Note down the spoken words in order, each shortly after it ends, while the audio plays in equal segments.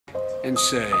and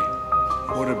say,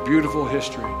 what a beautiful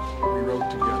history we wrote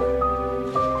together.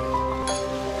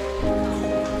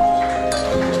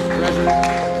 Mr.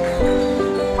 President.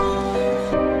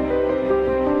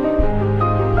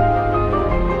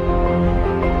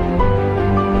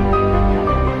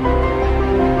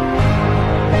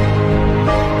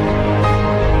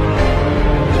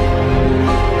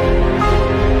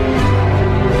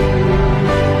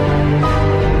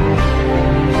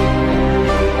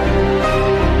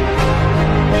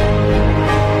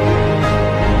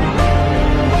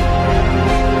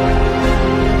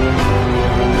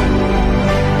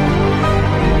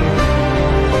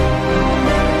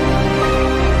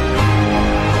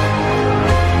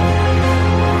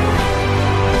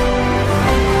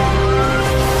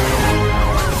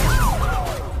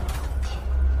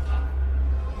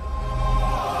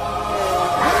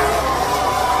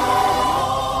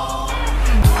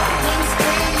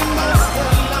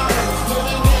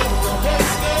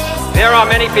 There are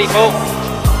many people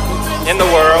in the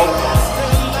world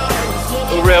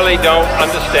who really don't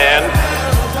understand,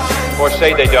 or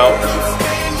say they don't,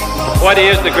 what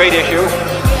is the great issue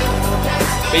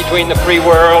between the free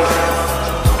world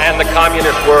and the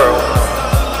communist world.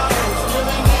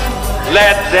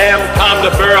 Let them come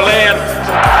to Berlin.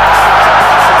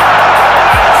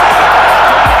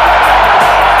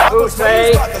 Who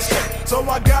say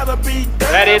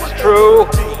that it's true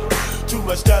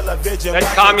that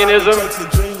communism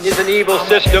is an evil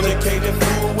system,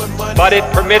 but it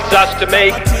permits us to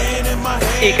make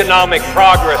economic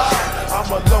progress.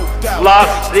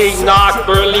 Lass sie nach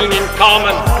Berlin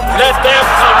kommen. Let them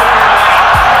come.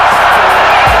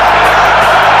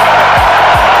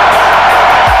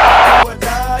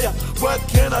 What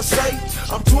can I say?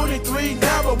 I'm 23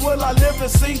 now, but will I live to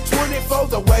see 24?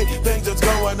 The way things are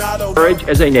going out of courage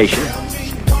as a nation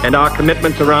and our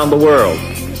commitments around the world.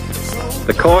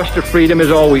 The cost of freedom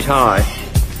is always high,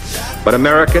 but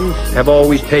Americans have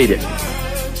always paid it.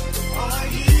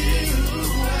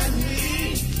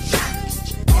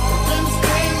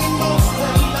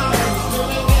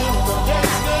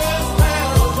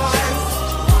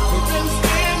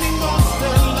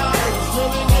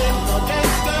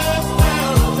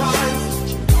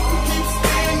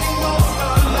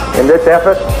 In this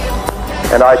effort,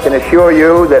 and I can assure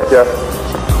you that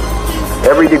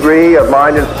every degree of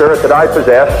mind and spirit that I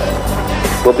possess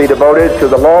will be devoted to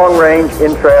the long-range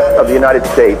interest of the United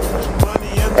States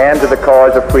and to the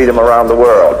cause of freedom around the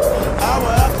world.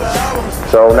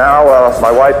 So now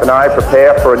my wife and I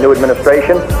prepare for a new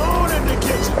administration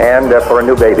and for a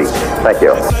new baby. Thank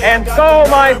you. And so,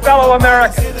 my fellow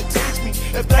Americans,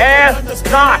 ask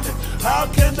not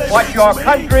what your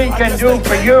country can do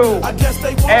for you,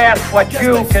 ask what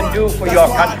you can do for your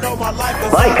country.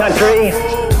 My country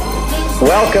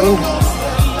welcomed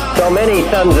so many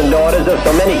sons and daughters of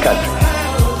so many countries,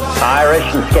 Irish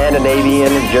and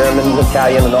Scandinavian and German and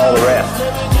Italian and all the rest,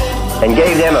 and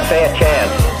gave them a fair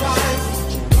chance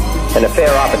and a fair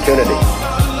opportunity.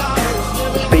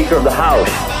 The Speaker of the House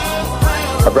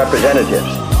of Representatives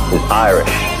is Irish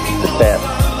descent.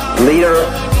 Leader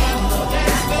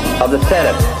of the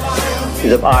Senate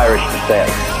is of Irish descent.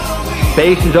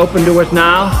 Space is open to us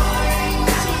now,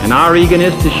 and our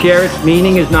eagerness to share its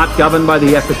meaning is not governed by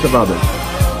the efforts of others.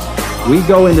 We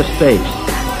go into space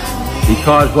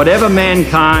because whatever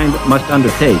mankind must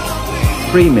undertake,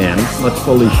 free men must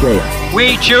fully share.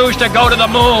 We choose to go to the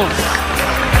moon.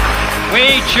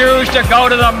 We choose to go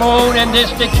to the moon in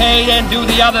this decade and do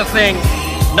the other things,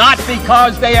 not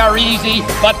because they are easy,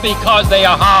 but because they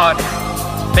are hard.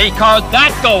 Because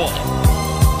that goal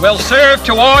will serve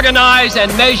to organize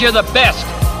and measure the best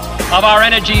of our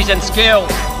energies and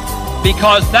skills.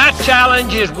 Because that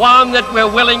challenge is one that we're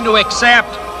willing to accept,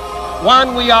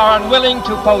 one we are unwilling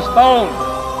to postpone,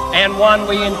 and one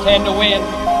we intend to win,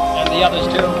 and the others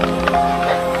too.